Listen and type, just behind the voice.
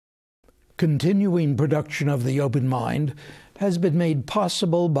Continuing production of The Open Mind has been made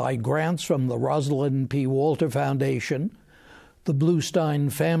possible by grants from the Rosalind P. Walter Foundation, the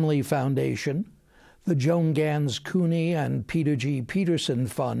Bluestein Family Foundation, the Joan Gans CUNY and Peter G. Peterson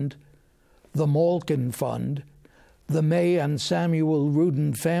Fund, the Malkin Fund, the May and Samuel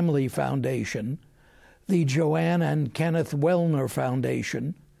Rudin Family Foundation, the Joanne and Kenneth Wellner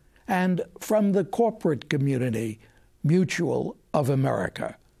Foundation, and from the corporate community, Mutual of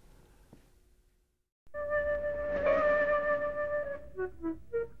America.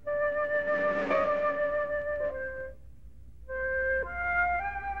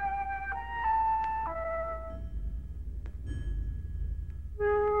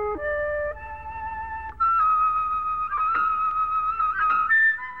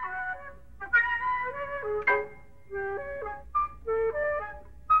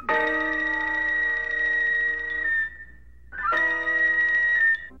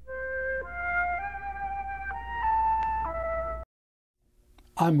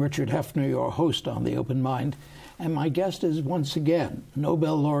 I'm Richard Heffner, your host on The Open Mind, and my guest is once again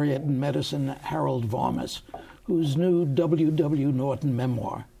Nobel laureate in medicine Harold Varmus, whose new W. Norton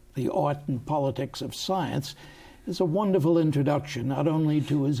memoir, The Art and Politics of Science, is a wonderful introduction not only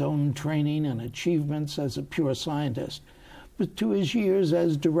to his own training and achievements as a pure scientist, but to his years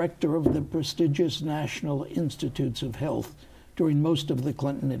as director of the prestigious National Institutes of Health during most of the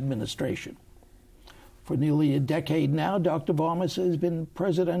Clinton administration. For nearly a decade now, Dr. Varmus has been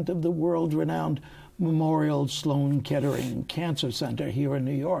president of the world-renowned Memorial Sloan-Kettering Cancer Center here in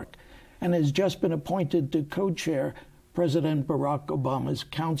New York, and has just been appointed to co-chair President Barack Obama's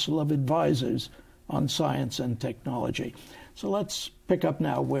Council of Advisors on Science and Technology. So let's pick up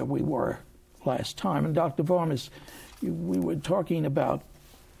now where we were last time. And Dr. Varmus, we were talking about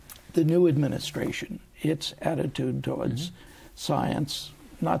the new administration, its attitude towards science,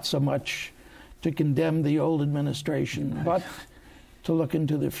 not so much to condemn the old administration, but to look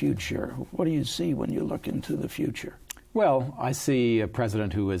into the future. What do you see when you look into the future? Well, I see a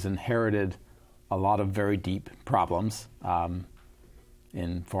president who has inherited a lot of very deep problems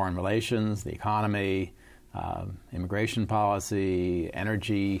in foreign relations, the economy, immigration policy,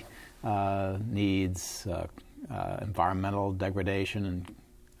 energy needs, environmental degradation,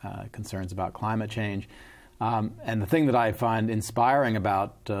 and concerns about climate change. And the thing that I find inspiring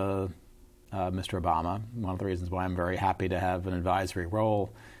about Mr. Obama, one of the reasons why I'm very happy to have an advisory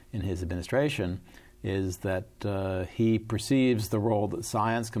role in his administration, is that he perceives the role that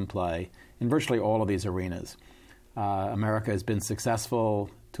science can play in virtually all of these arenas. America has been successful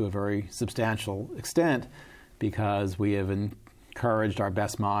to a very substantial extent because we have encouraged our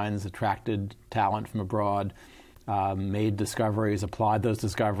best minds, attracted talent from abroad, made discoveries, applied those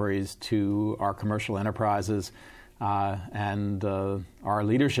discoveries to our commercial enterprises, and our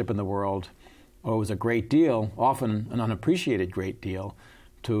leadership in the world owes a great deal, often an unappreciated great deal,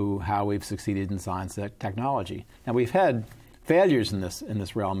 to how we've succeeded in science and technology. Now, we've had failures in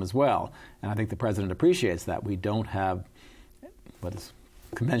this realm as well, and I think the president appreciates that. We don't have what is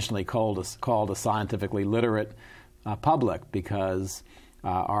conventionally called a scientifically literate public because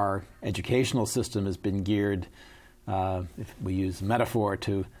our educational system has been geared, if we use a metaphor,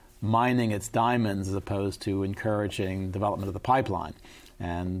 to mining its diamonds as opposed to encouraging development of the pipeline.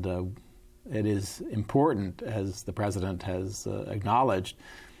 And it is important, as the president has acknowledged,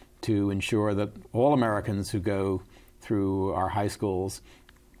 to ensure that all Americans who go through our high schools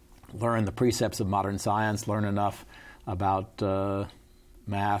learn the precepts of modern science, learn enough about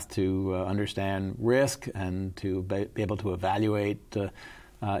math to understand risk and to be able to evaluate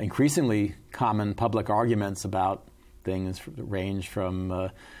increasingly common public arguments about things that range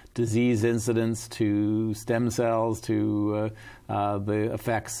from disease incidence to stem cells to the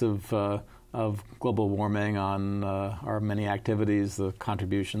effects of global warming on our many activities, the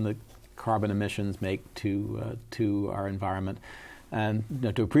contribution that carbon emissions make to our environment. And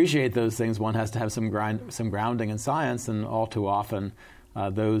to appreciate those things, one has to have some grounding in science, and all too often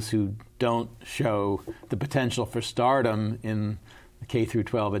those who don't show the potential for stardom in the K through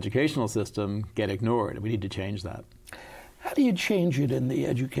 12 educational system get ignored. We need to change that. How do you change it in the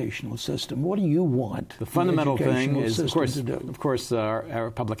educational system? What do you want the fundamental thing is, of course,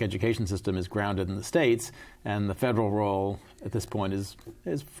 our public education system is grounded in the states, and the federal role at this point is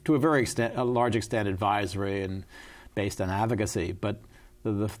to a large extent advisory and based on advocacy. But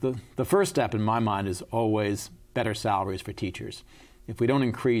the first step in my mind is always better salaries for teachers. If we don't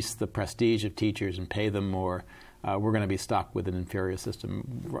increase the prestige of teachers and pay them more, we're going to be stuck with an inferior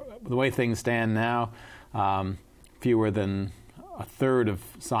system. The way things stand now, fewer than a third of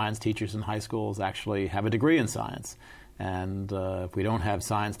science teachers in high schools actually have a degree in science. And if we don't have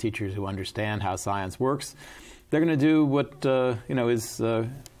science teachers who understand how science works, they're going to do what is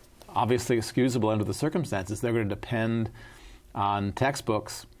obviously excusable under the circumstances. They're going to depend on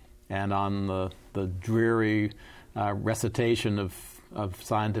textbooks and on the dreary recitation of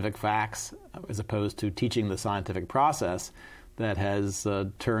scientific facts, as opposed to teaching the scientific process that has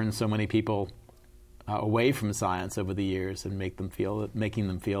turned so many people away from science over the years and making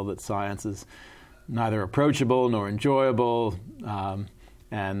them feel that science is neither approachable nor enjoyable,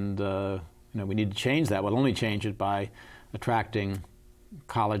 and we need to change that. We'll only change it by attracting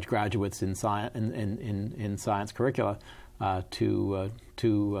college graduates in science in science curricula to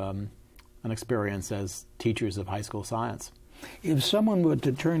an experience as teachers of high school science. If someone were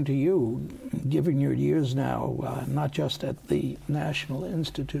to turn to you, given your years now, not just at the National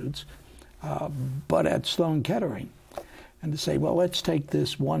Institutes, but at Sloan-Kettering, and to say, well, let's take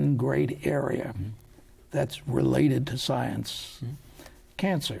this one great area that's related to science,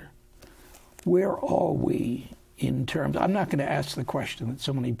 cancer. Where are we in terms? I'm not going to ask the question that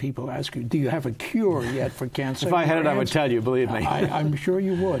so many people ask you, do you have a cure yet for cancer? If I had it, I would tell you, believe me. I'm sure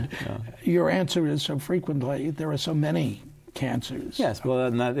you would. Yeah. Your answer is so frequently, there are so many cancers. Yes, well,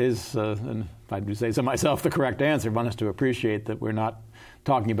 and that is, and if I do say so myself, the correct answer. One has to appreciate that we're not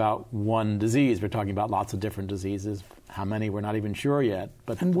talking about one disease. We're talking about lots of different diseases. How many, we're not even sure yet.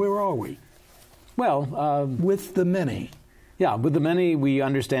 And where are we? Well, with the many. Yeah, with the many, we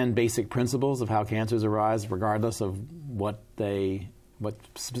understand basic principles of how cancers arise, regardless of what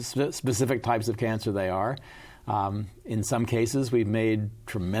specific types of cancer they are. In some cases, we've made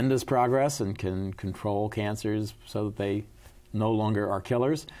tremendous progress and can control cancers so that they no longer are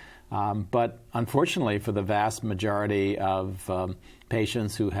killers. But unfortunately, for the vast majority of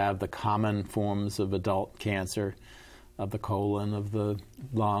patients who have the common forms of adult cancer, of the colon, of the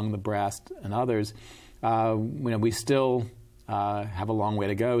lung, the breast, and others, we still have a long way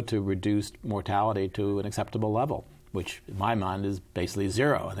to go to reduce mortality to an acceptable level, which in my mind is basically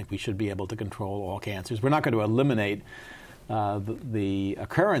zero. I think we should be able to control all cancers. We're not going to eliminate the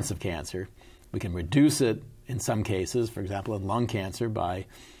occurrence of cancer. We can reduce it in some cases, for example, in lung cancer, by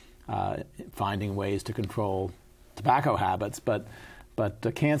finding ways to control tobacco habits. But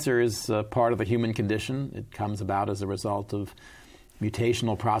cancer is part of the human condition. It comes about as a result of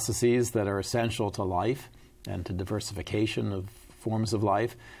mutational processes that are essential to life and to diversification of forms of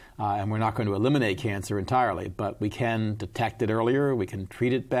life. And we're not going to eliminate cancer entirely, but we can detect it earlier, we can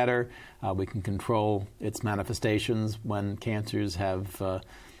treat it better, we can control its manifestations when cancers have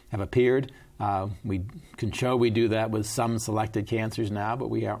appeared. We can show we do that with some selected cancers now, but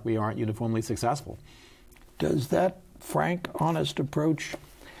we aren't uniformly successful. Does that frank, honest approach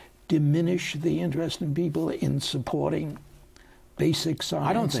diminish the interest in people in supporting basic science?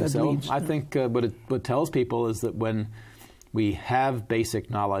 I don't think so. I think what tells people is that when we have basic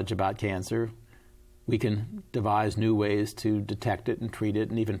knowledge about cancer, we can devise new ways to detect it and treat it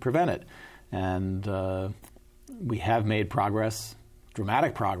and even prevent it. And we have made progress,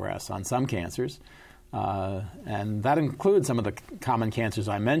 dramatic progress, on some cancers. And that includes some of the common cancers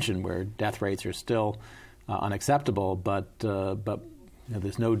I mentioned, where death rates are still unacceptable. But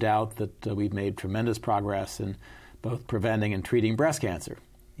there's no doubt that we've made tremendous progress in both preventing and treating breast cancer,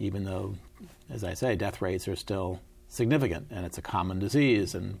 even though, as I say, death rates are still significant, and it's a common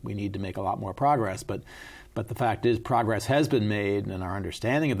disease, and we need to make a lot more progress. But the fact is, progress has been made, and our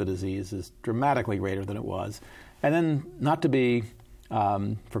understanding of the disease is dramatically greater than it was. And then, not to be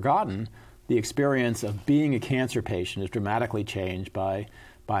forgotten, the experience of being a cancer patient is dramatically changed by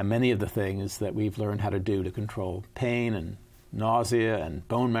many of the things that we've learned how to do to control pain and nausea and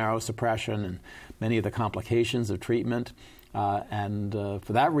bone marrow suppression and many of the complications of treatment. And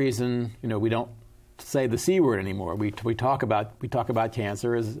for that reason, we don't say the C word anymore. We talk about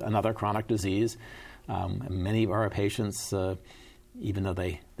cancer as another chronic disease. Many of our patients, even though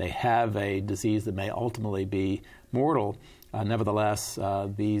they have a disease that may ultimately be mortal, nevertheless,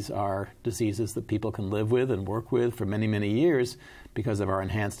 these are diseases that people can live with and work with for many, many years because of our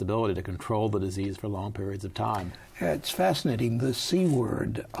enhanced ability to control the disease for long periods of time. It's fascinating, the C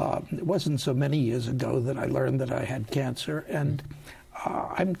word. It wasn't so many years ago that I learned that I had cancer, and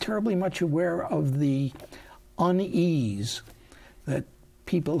I'm terribly much aware of the unease that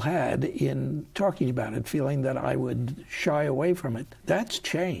people had in talking about it, feeling that I would shy away from it. That's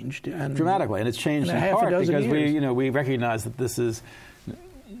changed. And dramatically, and it's changed in part because we recognize that this is,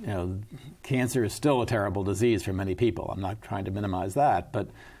 cancer is still a terrible disease for many people. I'm not trying to minimize that,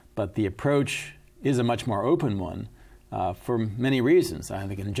 but the approach is a much more open one for many reasons. I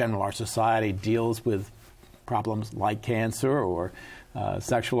think in general our society deals with problems like cancer or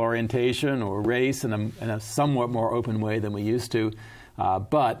sexual orientation or race in a somewhat more open way than we used to.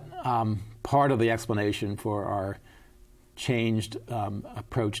 But part of the explanation for our changed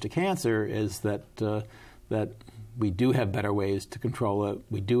approach to cancer is that we do have better ways to control it.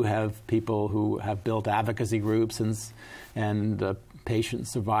 We do have people who have built advocacy groups and patient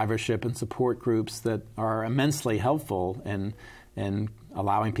survivorship and support groups that are immensely helpful in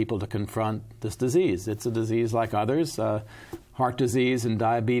allowing people to confront this disease. It's a disease like others. Heart disease and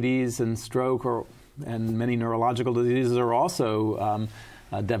diabetes and stroke and many neurological diseases are also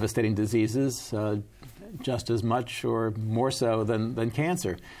devastating diseases, just as much or more so than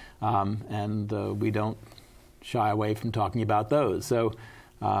cancer. And we don't shy away from talking about those. So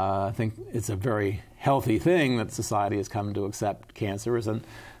I think it's a very healthy thing that society has come to accept cancer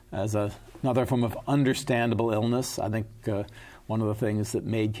as another form of understandable illness. I think one of the things that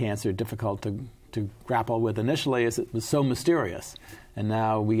made cancer difficult to grapple with initially is it was so mysterious. And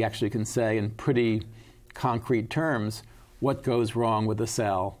now we actually can say in pretty concrete terms what goes wrong with a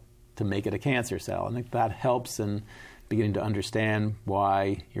cell to make it a cancer cell. I think that helps in beginning to understand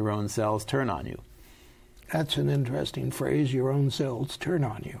why your own cells turn on you. That's an interesting phrase, your own cells turn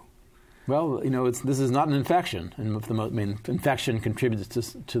on you. Well, this is not an infection. And infection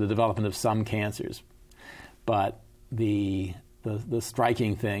contributes to the development of some cancers. But the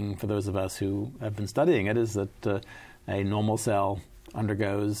striking thing for those of us who have been studying it is that a normal cell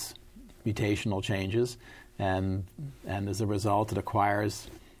undergoes mutational changes, and as a result it acquires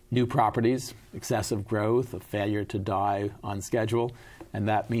new properties, excessive growth, a failure to die on schedule, and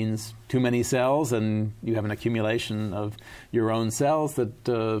that means too many cells, and you have an accumulation of your own cells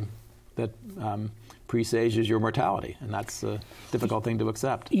that presages your mortality, and that's a difficult thing to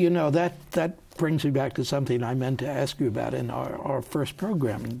accept. That brings me back to something I meant to ask you about in our first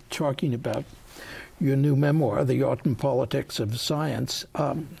program, talking about your new memoir, The Art and Politics of Science.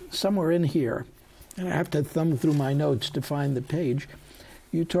 Somewhere in here, and I have to thumb through my notes to find the page,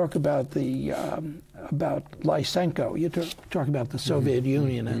 you talk about about Lysenko. You talk about the Soviet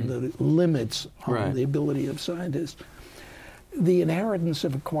Union and the limits on the ability of scientists, the inheritance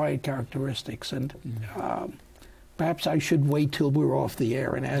of acquired characteristics. And perhaps I should wait till we're off the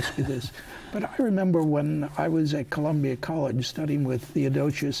air and ask you this. But I remember when I was at Columbia College studying with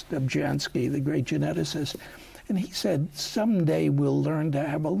Theodosius Dobzhansky, the great geneticist, and he said, someday we'll learn to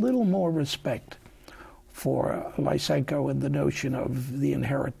have a little more respect for Lysenko and the notion of the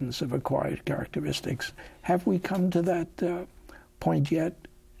inheritance of acquired characteristics. Have we come to that point yet?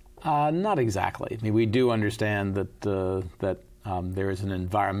 Not exactly. I mean, we do understand that there is an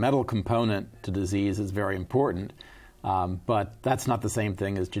environmental component to disease that's very important, but that's not the same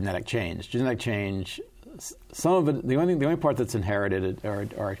thing as genetic change. Genetic change, some of it, the only part that's inherited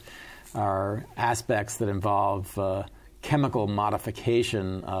are aspects that involve chemical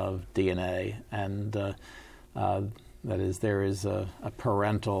modification of DNA, and that is, there is a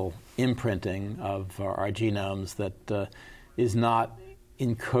parental imprinting of our genomes that is not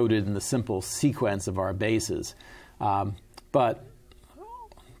encoded in the simple sequence of our bases. But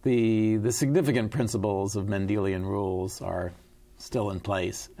the significant principles of Mendelian rules are still in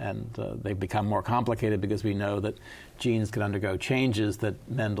place, and they've become more complicated because we know that genes can undergo changes that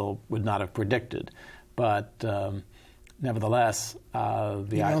Mendel would not have predicted. But nevertheless, you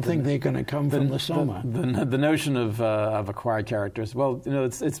don't think they're going to come from the soma? The notion of acquired characters, well,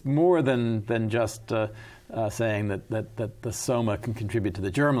 it's more than just saying that the soma can contribute to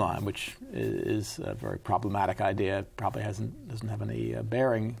the germline, which is a very problematic idea. Probably doesn't have any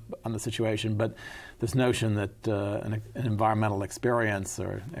bearing on the situation. But this notion that an environmental experience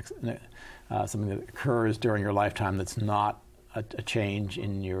or something that occurs during your lifetime that's not a change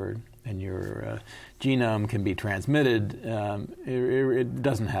in your genome can be transmitted, it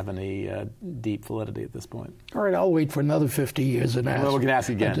doesn't have any deep validity at this point. All right, I'll wait for another 50 years and ask. Well, we can ask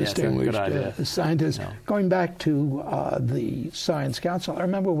again. Yes, that's a good idea. Scientists. No. Going back to the Science Council, I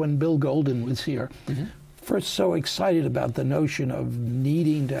remember when Bill Golden was here, first so excited about the notion of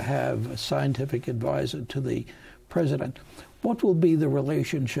needing to have a scientific advisor to the president. What will be the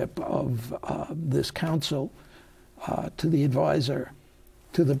relationship of this council to the advisor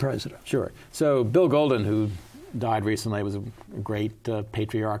to the president? Sure. So Bill Golden, who died recently, was a great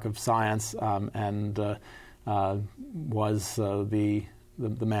patriarch of science, and was the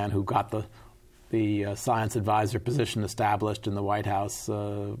man who got the science advisor position established in the White House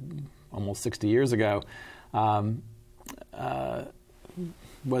almost 60 years ago.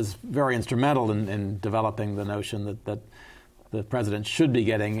 Was very instrumental in developing the notion that the president should be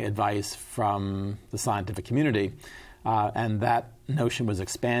getting advice from the scientific community. And that notion was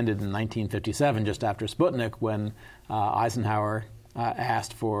expanded in 1957, just after Sputnik, when Eisenhower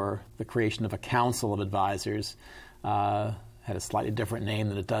asked for the creation of a council of advisors. Had a slightly different name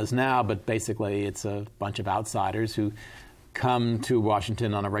than it does now, but basically it's a bunch of outsiders who come to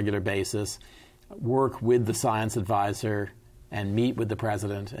Washington on a regular basis, work with the science advisor, and meet with the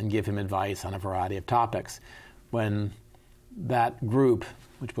president and give him advice on a variety of topics. When that group,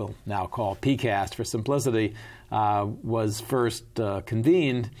 which we'll now call PCAST for simplicity, was first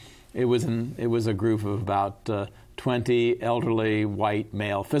convened, it was a group of about 20 elderly white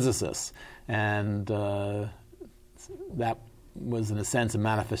male physicists, and that was in a sense a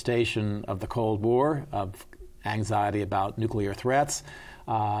manifestation of the Cold War, of anxiety about nuclear threats,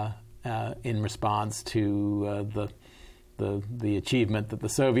 in response to the achievement that the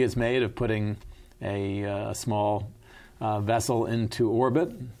Soviets made of putting a small vessel into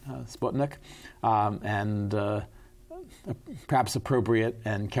orbit, Sputnik, and perhaps appropriate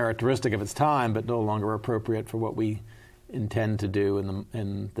and characteristic of its time, but no longer appropriate for what we intend to do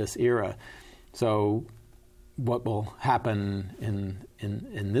in this era. So what will happen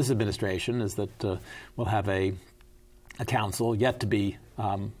in this administration is that we'll have a council yet to be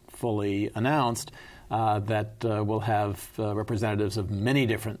fully announced that will have representatives of many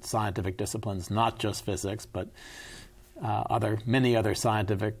different scientific disciplines, not just physics, but many other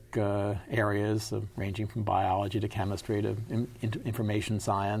scientific areas ranging from biology to chemistry to information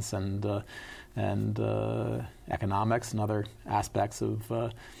science and economics and other aspects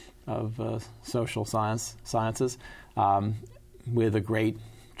of social sciences, with a great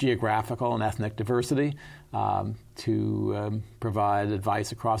geographical and ethnic diversity, to provide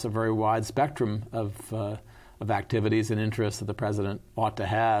advice across a very wide spectrum of activities and interests that the president ought to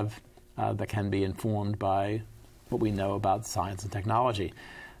have that can be informed by what we know about science and technology.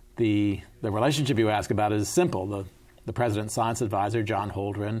 The relationship you ask about is simple. The president's science advisor, John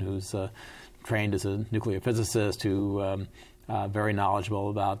Holdren, who's trained as a nuclear physicist, who very knowledgeable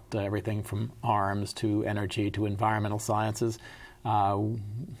about everything from arms to energy to environmental sciences,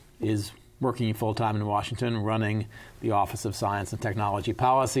 is working full-time in Washington, running the Office of Science and Technology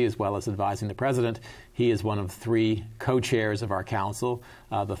Policy, as well as advising the president. He is one of 3 co-chairs of our council.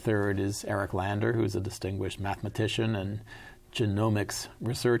 The third is Eric Lander, who's a distinguished mathematician and genomics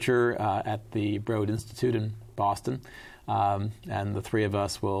researcher at the Broad Institute in Boston. And the 3 of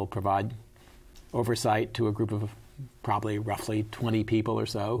us will provide oversight to a group of probably roughly 20 people or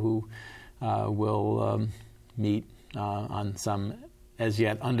so who will meet on some as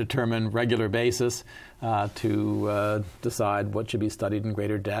yet undetermined regular basis to decide what should be studied in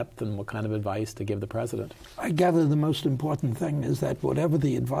greater depth and what kind of advice to give the president. I gather the most important thing is that whatever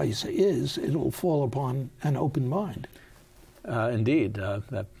the advice is, it'll fall upon an open mind. Indeed.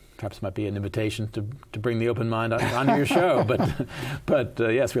 That perhaps might be an invitation to bring the open mind onto your show. But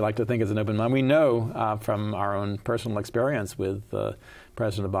yes, we like to think it's an open mind. We know from our own personal experience with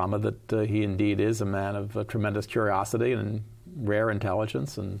President Obama that he indeed is a man of tremendous curiosity and rare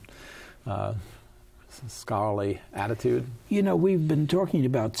intelligence and scholarly attitude. You know, we've been talking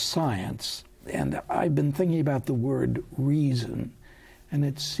about science, and I've been thinking about the word reason, and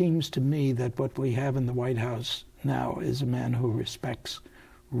it seems to me that what we have in the White House now is a man who respects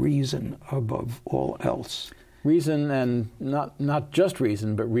reason above all else. Reason, and not just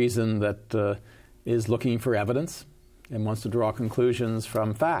reason, but reason that is looking for evidence and wants to draw conclusions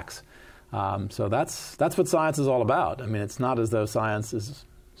from facts. So that's what science is all about. I mean, it's not as though science is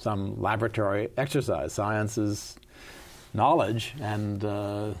some laboratory exercise. Science is knowledge, and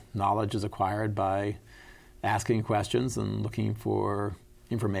knowledge is acquired by asking questions and looking for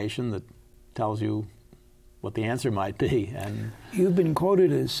information that tells you what the answer might be. And you've been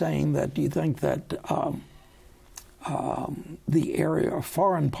quoted as saying that you think that the area of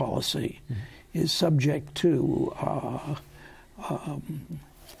foreign policy is subject to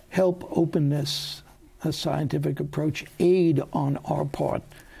help, openness, a scientific approach, aid on our part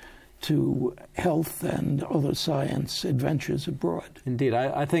to health and other science adventures abroad. Indeed.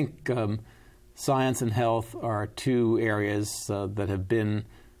 I think science and health are 2 areas that have been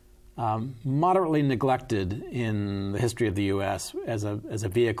moderately neglected in the history of the U.S. as a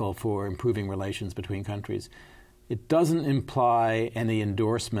vehicle for improving relations between countries. It doesn't imply any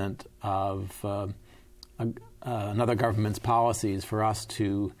endorsement of another government's policies for us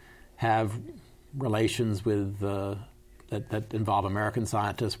to have relations with that involve American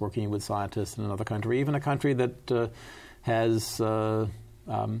scientists working with scientists in another country, even a country that has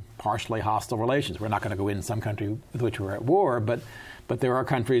partially hostile relations. We're not going to go in some country with which we're at war, but there are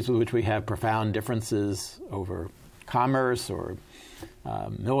countries with which we have profound differences over commerce or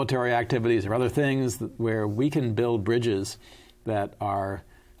military activities or other things where we can build bridges that are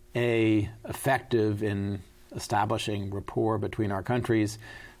effective in establishing rapport between our countries,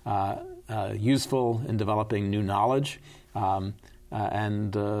 useful in developing new knowledge,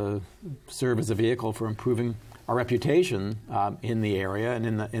 and serve as a vehicle for improving our reputation in the area and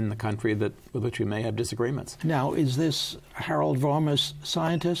in the country with which we may have disagreements. Now, is this Harold Varmus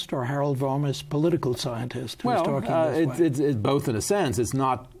scientist or Harold Varmus political scientist who's talking this way? It's both in a sense. It's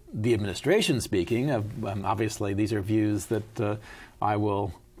not the administration speaking. Obviously, these are views that I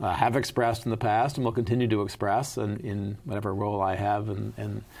will have expressed in the past and will continue to express in whatever role I have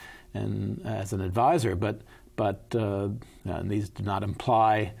and as an advisor. But these do not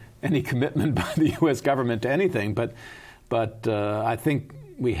imply any commitment by the U.S. government to anything. But I think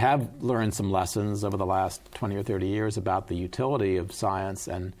we have learned some lessons over the last 20 or 30 years about the utility of science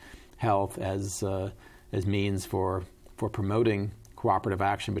and health as means for promoting cooperative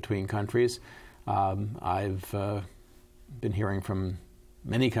action between countries. I've been hearing from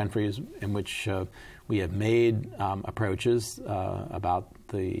many countries in which we have made approaches about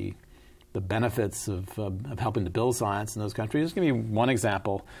the benefits of helping to build science in those countries. Just give you one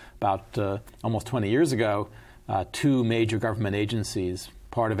example. About almost 20 years ago, two major government agencies,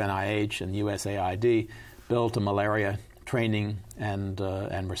 part of NIH and USAID, built a malaria training and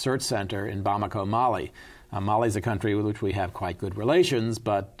research center in Bamako, Mali. Mali is a country with which we have quite good relations,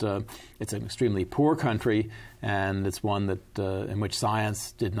 but it's an extremely poor country, and it's one that in which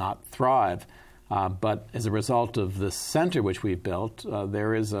science did not thrive. But as a result of this center which we've built,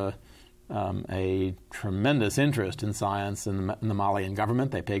 there is a tremendous interest in science in the Malian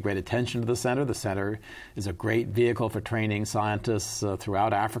government. They pay great attention to the center. The center is a great vehicle for training scientists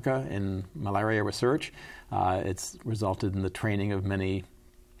throughout Africa in malaria research. It's resulted in the training of many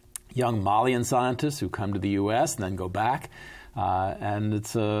young Malian scientists who come to the U.S. and then go back. And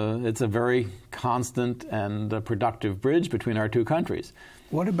it's a very constant and productive bridge between our two countries.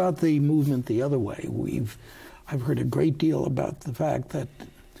 What about the movement the other way? I've heard a great deal about the fact that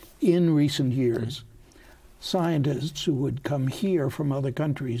in recent years, scientists who would come here from other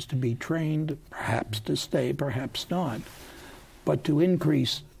countries to be trained, perhaps to stay, perhaps not, but to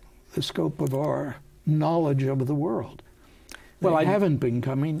increase the scope of our knowledge of the world. They haven't been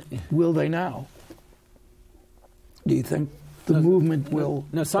coming. Will they now? Do you think the movement will?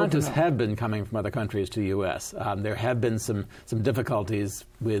 No, scientists have been coming from other countries to the U.S. There have been some difficulties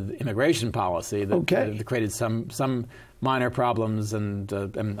with immigration policy that created some minor problems, and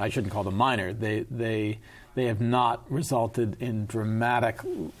I shouldn't call them minor. They have not resulted in dramatic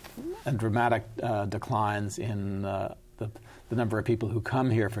declines in the number of people who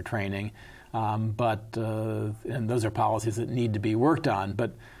come here for training. And those are policies that need to be worked on.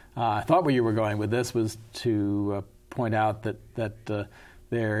 But I thought where you were going with this was to point out that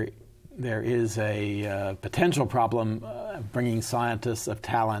there is a potential problem bringing scientists of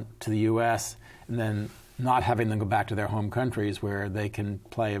talent to the U.S. and then not having them go back to their home countries where they can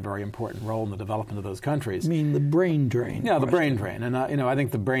play a very important role in the development of those countries. You mean the brain drain? Yeah, the brain drain. And I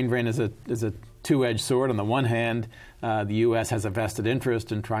think the brain drain is a two-edged sword. On the one hand, the U.S. has a vested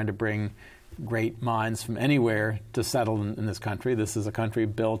interest in trying to bring great minds from anywhere to settle in this country. This is a country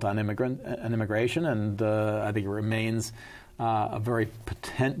built on immigration, and I think it remains a very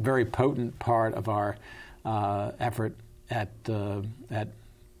potent part of our effort at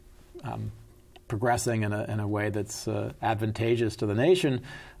progressing in a way that's advantageous to the nation.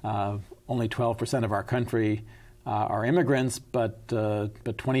 Only 12% of our country are immigrants, but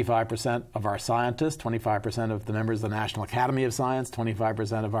 25% of our scientists, 25% of the members of the National Academy of Science,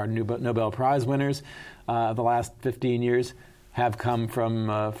 25% of our Nobel Prize winners the last 15 years have come from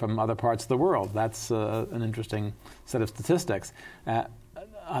other parts of the world. That's an interesting set of statistics.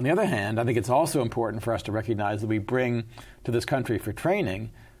 On the other hand, I think it's also important for us to recognize that we bring to this country for training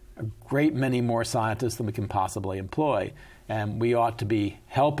a great many more scientists than we can possibly employ, and we ought to be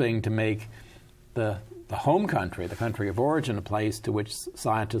helping to make the home country, the country of origin, a place to which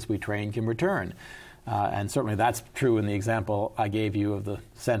scientists we train can return. And certainly that's true in the example I gave you of the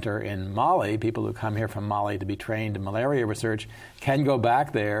center in Mali. People who come here from Mali to be trained in malaria research can go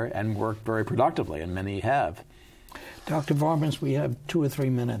back there and work very productively, and many have. Dr. Varmus, we have 2 or 3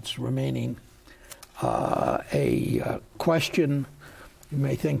 minutes remaining. A question you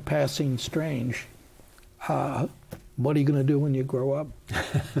may think passing strange. What are you going to do when you grow up?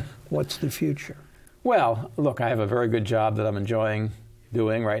 What's the future? Well, look, I have a very good job that I'm enjoying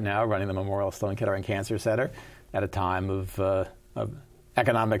doing right now, running the Memorial Sloan-Kettering Cancer Center at a time of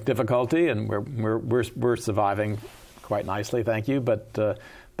economic difficulty, and we're surviving quite nicely, thank you. But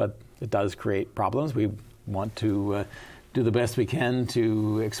it does create problems. We want to do the best we can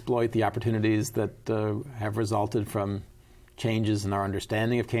to exploit the opportunities that have resulted from changes in our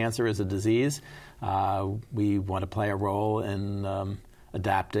understanding of cancer as a disease. We want to play a role in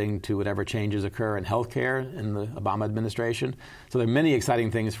adapting to whatever changes occur in healthcare in the Obama administration. So there are many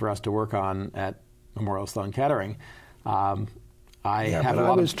exciting things for us to work on at Memorial Sloan-Kettering. I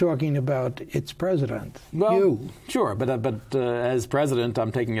was talking about its president, well, you. Sure, but as president,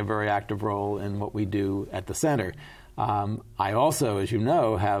 I'm taking a very active role in what we do at the center. I also, as you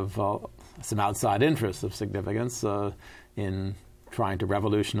know, have some outside interests of significance in trying to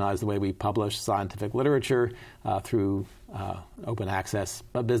revolutionize the way we publish scientific literature through open access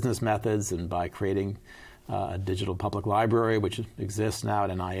business methods and by creating a digital public library, which exists now at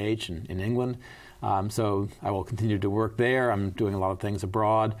NIH in England. So I will continue to work there. I'm doing a lot of things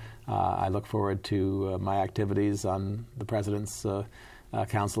abroad. I look forward to my activities on the President's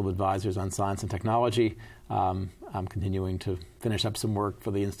Council of Advisors on Science and Technology. I'm continuing to finish up some work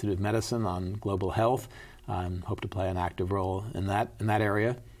for the Institute of Medicine on global health. Hope to play an active role in that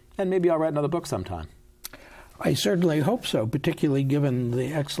area. And maybe I'll write another book sometime. I certainly hope so, particularly given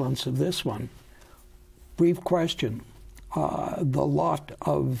the excellence of this one. Brief question. The lot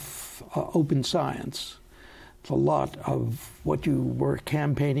of open science, the lot of what you were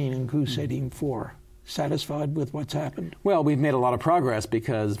campaigning and crusading for, satisfied with what's happened? Well, we've made a lot of progress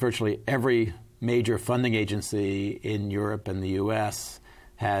because virtually every major funding agency in Europe and the U.S.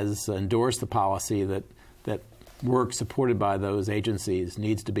 has endorsed the policy that work supported by those agencies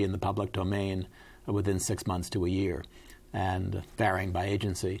needs to be in the public domain within 6 months to a year, and varying by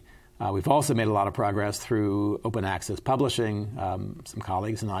agency. We've also made a lot of progress through open access publishing. Some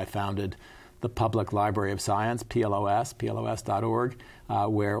colleagues and I founded the Public Library of Science, plos.org,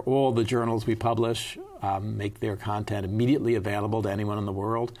 where all the journals we publish make their content immediately available to anyone in the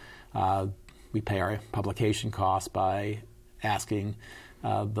world. We pay our publication costs by asking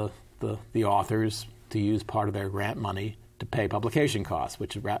the authors to use part of their grant money to pay publication costs,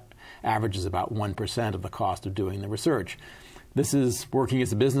 which averages about 1% of the cost of doing the research. This is working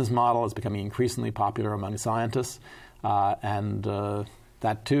as a business model. It's becoming increasingly popular among scientists, and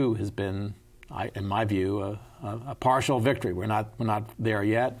that too has been, in my view, a partial victory. We're not there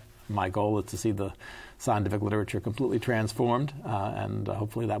yet. My goal is to see the scientific literature completely transformed, and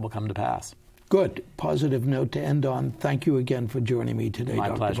hopefully that will come to pass. Good. Positive note to end on. Thank you again for joining me today, Dr.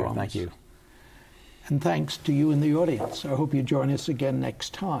 My pleasure. Varmus. Thank you. And thanks to you in the audience. I hope you join us again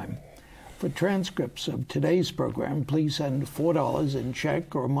next time. For transcripts of today's program, please send $4 in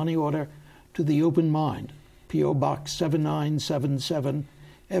check or money order to The Open Mind, P.O. Box 7977,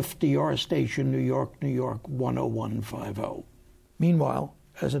 FDR Station, New York, New York 10150. Meanwhile,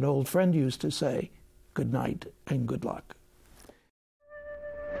 as an old friend used to say, good night and good luck.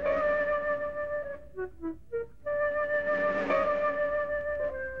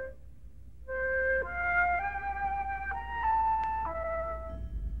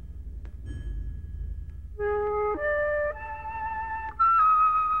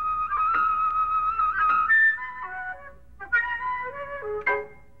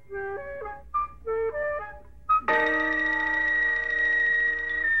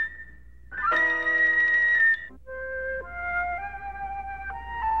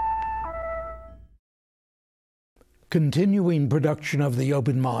 Continuing production of The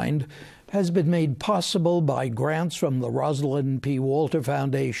Open Mind has been made possible by grants from the Rosalind P. Walter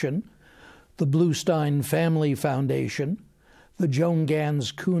Foundation, the Bluestein Family Foundation, the Joan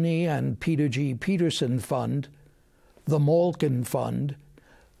Gans CUNY and Peter G. Peterson Fund, the Malkin Fund,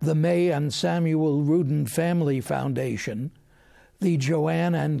 the May and Samuel Rudin Family Foundation, the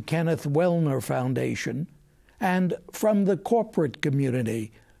Joanne and Kenneth Wellner Foundation, and from the corporate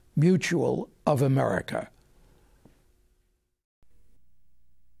community, Mutual of America.